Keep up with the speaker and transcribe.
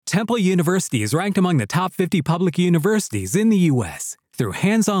Temple University is ranked among the top 50 public universities in the U.S. Through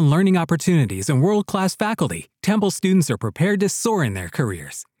hands-on learning opportunities and world-class faculty, Temple students are prepared to soar in their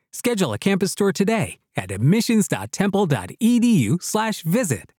careers. Schedule a campus tour today at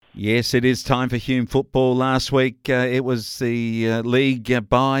admissions.temple.edu/visit. Yes, it is time for Hume football. Last week it was the league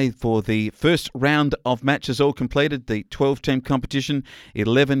bye for the first round of matches all completed, the 12-team competition.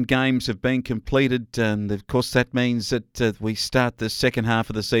 11 games have been completed, and of course that means that we start the second half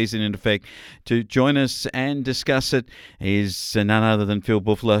of the season in effect. To join us and discuss it is none other than Phil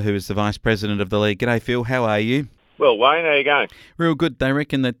Buffler, who is the Vice President of the league. G'day Phil, how are you? Well, Wayne, how are you going? Real good. They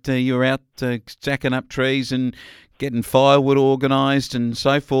reckon that you were out stacking up trees and getting firewood organised and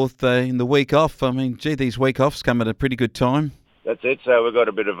so forth in the week off. I mean, gee, these week offs come at a pretty good time. That's it. So we've got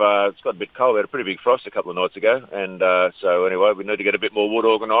a bit of, it's got a bit cold. We had a pretty big frost a couple of nights ago. And so anyway, we need to get a bit more wood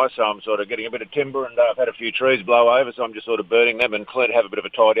organised. So I'm sort of getting a bit of timber, and I've had a few trees blow over. So I'm just sort of burning them and have a bit of a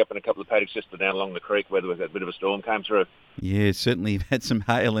tidy up in a couple of paddocks just down along the creek where there was a bit of a storm came through. Yeah, certainly you've had some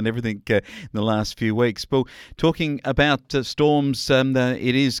hail and everything in the last few weeks. Well, talking about storms,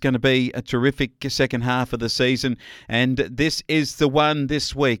 it is going to be a terrific second half of the season. And this is the one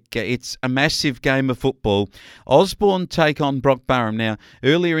this week. It's a massive game of football. Osborne take on Brock Burham. Now,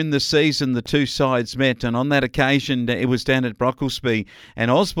 earlier in the season, the two sides met, and on that occasion, it was down at Brocklesby, and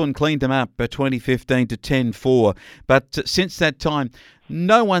Osborne cleaned them up 2015 to 10-4. But since that time,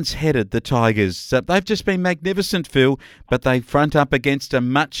 no one's headed the Tigers. They've just been magnificent, Phil, but they front up against a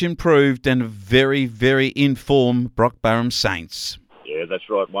much improved and very, very informed Brock Burham Saints. Yeah, that's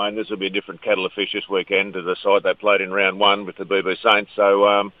right, Wayne. This will be a different kettle of fish this weekend to the side they played in round one with the BB Saints.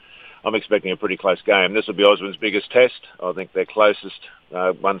 So I'm expecting a pretty close game. This will be Osborne's biggest test. I think their closest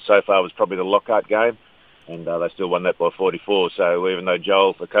one so far was probably the Lockhart game, and they still won that by 44. So even though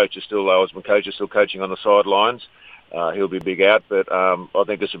Joel, the coach, is still, Osborne coach, is still coaching on the sidelines, he'll be big out, but I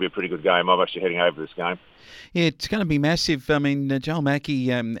think this will be a pretty good game. I'm actually heading over this game. Yeah, it's going to be massive. I mean, Joel Mackey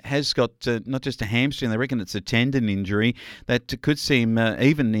has got not just a hamstring, they reckon it's a tendon injury that could see him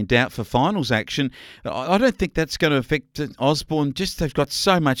even in doubt for finals action. I don't think that's going to affect Osborne. Just they've got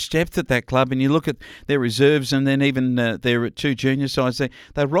so much depth at that club, and you look at their reserves and then even their two junior sides,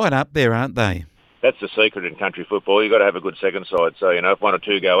 they're right up there, aren't they? That's the secret in country football. You've got to have a good second side. So, if one or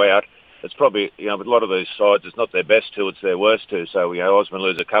two go out, it's probably, with a lot of these sides, it's not their best two, it's their worst two. So, Osborne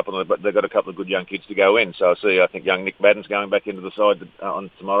lose a couple, but they've got a couple of good young kids to go in. So I think young Nick Madden's going back into the side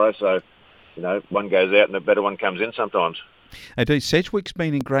on tomorrow. So, one goes out and the better one comes in sometimes. They do. Sedgwick's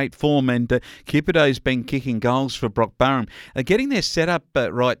been in great form, and Kipido's been kicking goals for Brock Burham. Getting their setup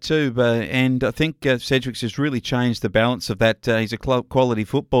right too, and I think Sedgwick's has really changed the balance of that. He's a quality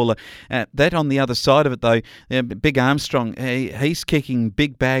footballer. That on the other side of it, though, Big Armstrong, he's kicking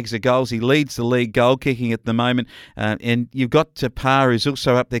big bags of goals. He leads the league goal kicking at the moment, and you've got Parr, who's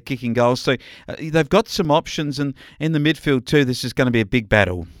also up there kicking goals. So they've got some options, and in the midfield too, this is going to be a big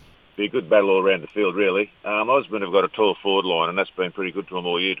battle. Be a good battle all around the field, really. Osborne have got a tall forward line, and that's been pretty good to them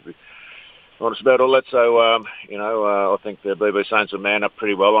all year, to be honest about all that. So, I think the BB Saints will man up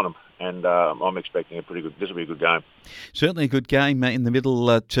pretty well on them, and I'm expecting this will be a good game. Certainly a good game in the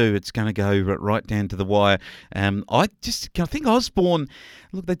middle too. It's going to go right down to the wire. I think Osborne,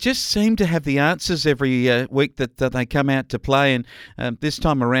 look, they just seem to have the answers every week that they come out to play, and this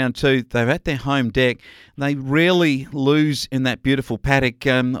time around too, they're at their home deck. They rarely lose in that beautiful paddock.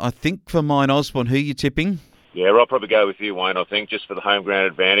 I think for mine, Osborne, who are you tipping? Yeah, I'll probably go with you, Wayne, I think, just for the home ground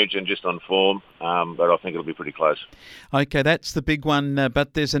advantage and just on form. But I think it'll be pretty close. Okay, that's the big one.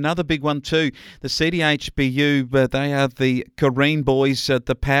 But there's another big one too. The CDHBU, they are the Careen boys,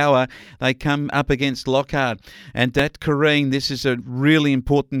 the Power. They come up against Lockhart. And at Careen, this is a really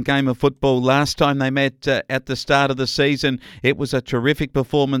important game of football. Last time they met at the start of the season, it was a terrific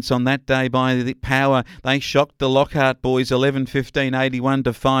performance on that day by the Power. They shocked the Lockhart boys 11-15, 81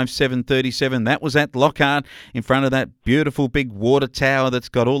 to 5-7, 37. That was at Lockhart, in front of that beautiful big water tower that's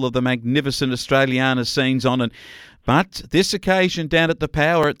got all of the magnificent Australiana scenes on it. But this occasion down at the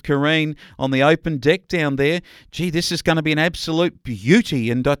Power at Careen on the open deck down there, gee, this is going to be an absolute beauty.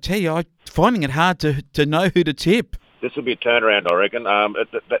 And I tell you, I'm finding it hard to know who to tip. This will be a turnaround, I reckon.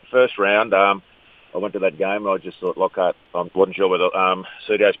 At that first round, I went to that game and I just thought Lockhart, I wasn't sure whether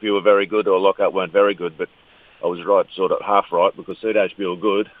CDHB were very good or Lockhart weren't very good, but I was right, sort of half right, because CDHB were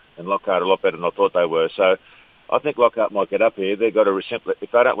good and Lockhart a lot better than I thought they were. So I think Lockhart might get up here. They've got to if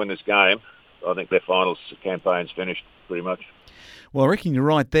they don't win this game, I think their finals campaign's finished pretty much. Well, I reckon you're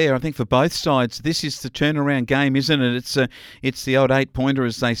right there. I think for both sides, this is the turnaround game, isn't it? It's the old 8-pointer,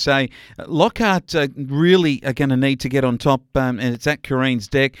 as they say. Lockhart really are going to need to get on top, and it's at Kareen's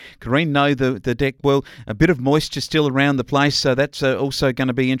deck. Kareen know the deck well. A bit of moisture still around the place, so that's also going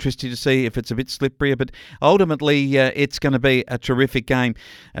to be interesting to see if it's a bit slipperier. But ultimately, it's going to be a terrific game.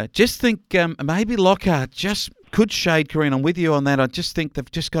 Just think maybe Lockhart just could shade Kareen. I'm with you on that. I just think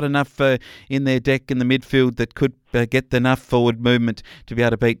they've just got enough in their deck in the midfield that could get enough forward movement to be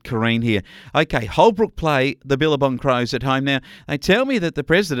able to beat Kareen here. Okay, Holbrook play the Billabong Crows at home. Now, they tell me that the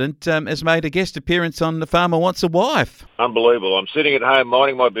president has made a guest appearance on The Farmer Wants a Wife. Unbelievable. I'm sitting at home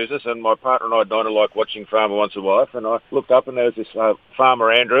minding my business, and my partner and I, Donna, like watching Farmer Wants a Wife, and I looked up and there was this farmer,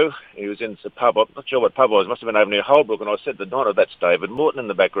 Andrew. He was in the pub. I'm not sure what pub it was. It must have been over near Holbrook, and I said to Donna, that's David Morton in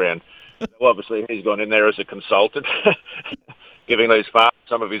the background. So obviously, he's gone in there as a consultant, giving these farmers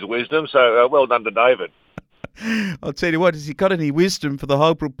some of his wisdom. So well done to David. I'll tell you what, has he got any wisdom for the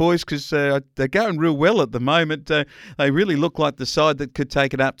Holbrook boys? Because they're going real well at the moment. They really look like the side that could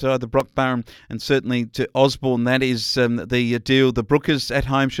take it up to either Brockburn and certainly to Osborne. That is the deal. The Brookers at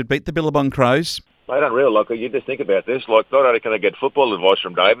home should beat the Billabong Crows. They don't really like it. You just think about this. Like, not only can they get football advice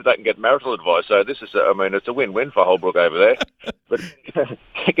from David, they can get marital advice. So this is, it's a win-win for Holbrook over there. But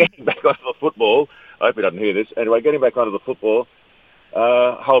getting back onto the football, I hope he doesn't hear this. Anyway, getting back onto the football,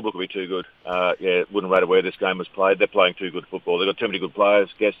 Holbrook will be too good. It wouldn't matter where this game was played. They're playing too good football. They've got too many good players.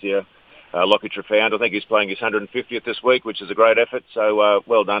 Gessia, Lockie Treffound, I think he's playing his 150th this week, which is a great effort. So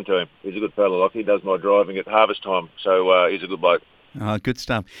well done to him. He's a good fellow, Lockie. He does my driving at harvest time. So he's a good bloke. Oh, good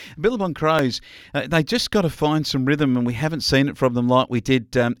stuff. Billabong Crows, they just got to find some rhythm, and we haven't seen it from them like we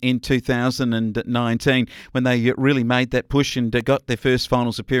did in 2019 when they really made that push and got their first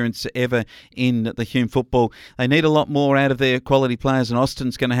finals appearance ever in the Hume football. They need a lot more out of their quality players, and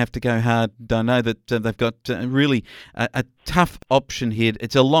Austin's going to have to go hard. I know that they've got really a tough option here.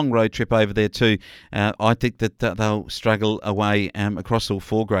 It's a long road trip over there too. I think that they'll struggle away across all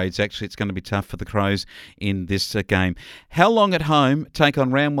four grades. Actually, it's going to be tough for the Crows in this game. How long at home take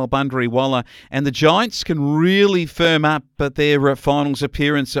on Ramwell, Bundaree, Waller, and the Giants can really firm up their finals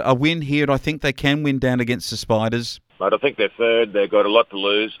appearance. A win here, and I think they can win down against the Spiders. Mate, I think they're third. They've got a lot to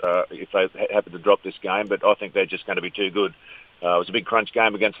lose if they happen to drop this game, but I think they're just going to be too good. It was a big crunch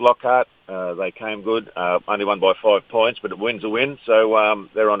game against Lockhart. They came good, only won by 5 points, but a win's a win, so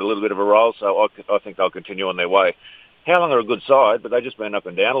they're on a little bit of a roll, so I think they'll continue on their way. Howlong are a good side, but they've just been up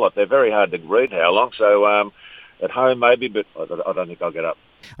and down a lot. They're very hard to read, Howlong, so at home maybe, but I don't think they'll get up.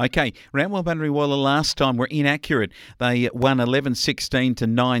 Okay, Ramwell, Bundaree, Waller last time were inaccurate. They won 11-16 to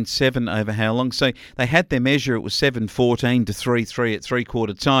 9-7 over Howlong. So they had their measure. It was 7-14 to 3-3 at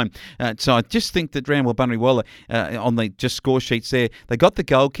three-quarter time. So I just think that Ramwell, Bundaree, Waller on the just score sheets there, they got the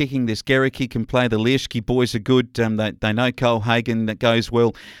goal kicking. This Garricky can play. The Learshke boys are good. They know Cole Hagan that goes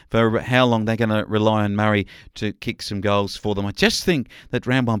well. For Howlong, they're going to rely on Murray to kick some goals for them. I just think that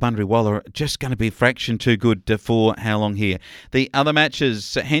Ramwell, Bundaree, Waller are just going to be a fraction too good for Howlong here. The other matches,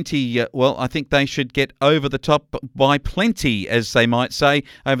 Henty, well, I think they should get over the top by plenty, as they might say,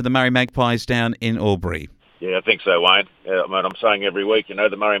 over the Murray Magpies down in Albury. Yeah, I think so, Wayne. I'm saying every week,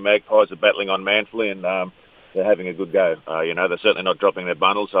 the Murray Magpies are battling on manfully, and they're having a good go. They're certainly not dropping their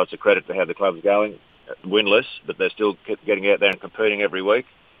bundle, so it's a credit to how the club's going. Winless, but they're still getting out there and competing every week.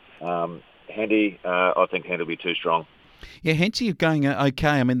 Henty, I think Henty will be too strong. Yeah, Henty are going okay.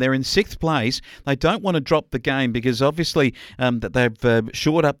 I mean, they're in 6th place. They don't want to drop the game because obviously that they've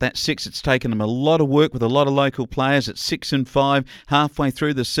shored up that 6. It's taken them a lot of work with a lot of local players at 6 and 5 halfway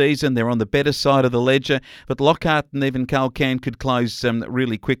through the season. They're on the better side of the ledger, but Lockhart and even Culcairn could close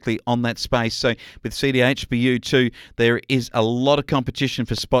really quickly on that space. So with CDHBU too, there is a lot of competition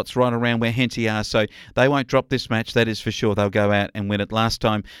for spots right around where Henty are. So they won't drop this match, that is for sure. They'll go out and win it. Last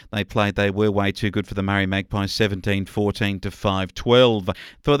time they played, they were way too good for the Murray Magpies, 17-14 to 5-12.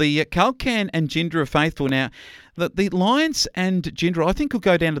 For the Culcairn and Gindra faithful now, the Lions and Gindra, I think, will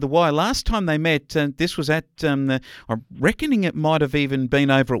go down to the wire. Last time they met, this was at, I'm reckoning it might have even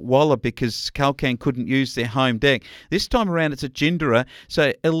been over at Waller because Culcairn couldn't use their home deck. This time around, it's at Gindra.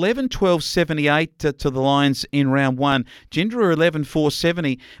 So 11-12-78 to the Lions in round 1. Gindra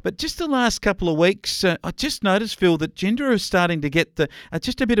 11-4-70. But just the last couple of weeks, I just noticed, Phil, that Gindra is starting to get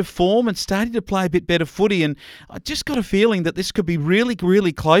just a bit of form and starting to play a bit better footy. And I just got a feeling that this could be really,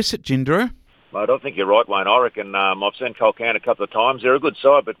 really close at Gindra. I don't think you're right, Wayne. I reckon I've seen Culcairn a couple of times. They're a good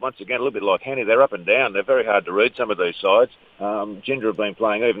side, but once again, a little bit like Henty, they're up and down. They're very hard to read, some of these sides. Gindra have been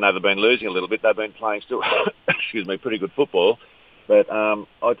playing, even though they've been losing a little bit, they've been playing still, pretty good football. But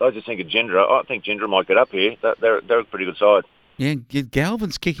I just think of Gindra. I think Gindra might get up here. They're a pretty good side. Yeah,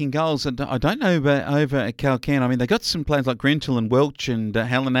 Galvin's kicking goals, and I don't know over at Calcan. I mean, they got some players like Grintle and Welch and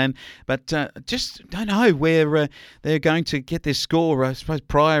Hallinan, but just don't know where they're going to get their score. I suppose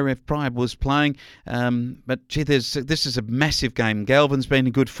Pryor, if Pryor was playing, but gee, this is a massive game. Galvin's been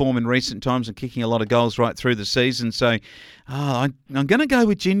in good form in recent times and kicking a lot of goals right through the season. So I'm going to go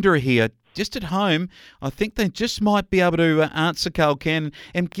with Gindera here. Just at home, I think they just might be able to answer Calcan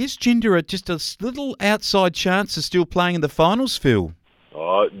and gives Gindera just a little outside chance of still playing in the finals, Phil.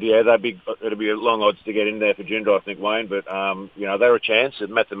 Oh, yeah, it'll be long odds to get in there for Gindera, I think, Wayne. But, they're a chance.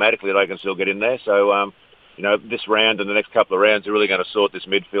 And mathematically, they can still get in there. So, this round and the next couple of rounds are really going to sort this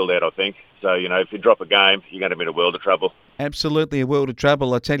midfield out, I think. So, if you drop a game, you're going to be in a world of trouble. Absolutely a world of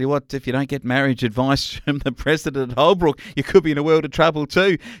trouble. I tell you what, if you don't get marriage advice from the president at Holbrook, you could be in a world of trouble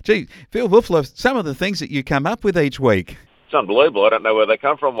too. Gee, Phil Buffalo, some of the things that you come up with each week. It's unbelievable. I don't know where they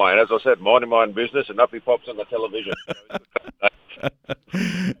come from, Wayne. As I said, minding my own business, and up he pops on the television.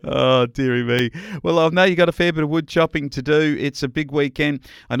 Oh, dearie me. Well, I know you got a fair bit of wood chopping to do. It's a big weekend.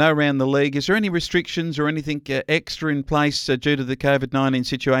 I know around the league. Is there any restrictions or anything extra in place due to the COVID-19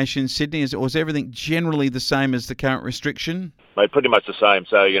 situation in Sydney? Or is everything generally the same as the current restriction? Mate, pretty much the same.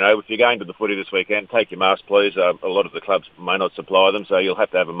 So, if you're going to the footy this weekend, take your mask, please. A lot of the clubs may not supply them, so you'll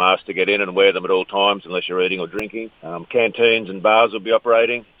have to have a mask to get in and wear them at all times unless you're eating or drinking. Canteens and bars will be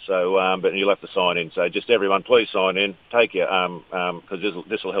operating, so but you'll have to sign in. So just everyone, please sign in. Take your because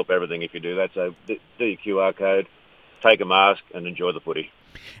this will help everything if you do that. So do your QR code, take a mask, and enjoy the footy.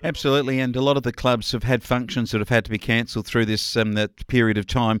 Absolutely, and a lot of the clubs have had functions that have had to be cancelled through this that period of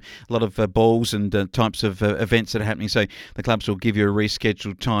time. A lot of balls and types of events that are happening, so the clubs will give you a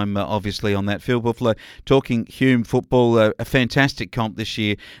rescheduled time, obviously, on that. Phil Buffalo, talking Hume football, a fantastic comp this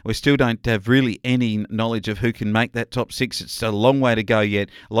year. We still don't have really any knowledge of who can make that top six. It's a long way to go yet.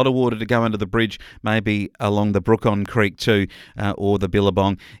 A lot of water to go under the bridge, maybe along the Brook-on Creek too, or the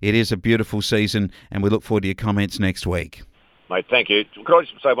Billabong. It is a beautiful season, and we look forward to your comments next week. Mate, thank you. Could I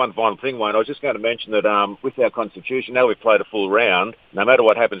just say one final thing, Wayne? I was just going to mention that with our constitution, now we've played a full round, no matter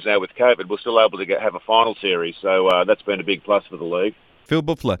what happens now with COVID, we're still able to have a final series. So that's been a big plus for the league. Phil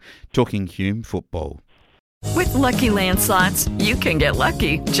Buffalo, talking Hume football. With Lucky Land Slots, you can get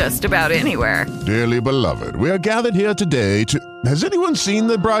lucky just about anywhere. Dearly beloved, we are gathered here today to... Has anyone seen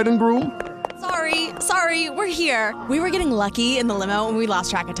the bride and groom? Sorry, we're here. We were getting lucky in the limo and we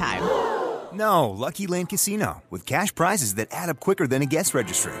lost track of time. No, Lucky Land Casino, with cash prizes that add up quicker than a guest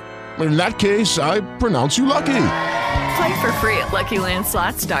registry. In that case, I pronounce you lucky. Play for free at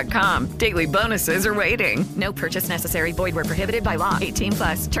LuckyLandSlots.com. Daily bonuses are waiting. No purchase necessary. Void where prohibited by law.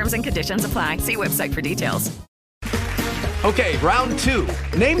 18+. Terms and conditions apply. See website for details. Okay, round two.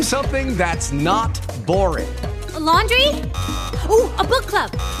 Name something that's not boring. A laundry? Ooh, a book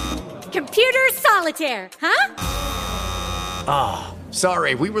club. Computer solitaire, huh? Ah.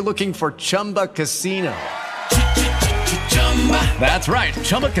 Sorry, we were looking for Chumba Casino. That's right.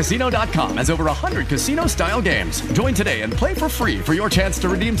 ChumbaCasino.com has over 100 casino-style games. Join today and play for free for your chance to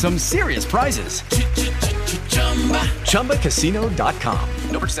redeem some serious prizes. ChumbaCasino.com.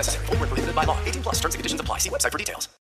 No purchase necessary. Void where prohibited by law. 18+. Terms and conditions apply. See website for details.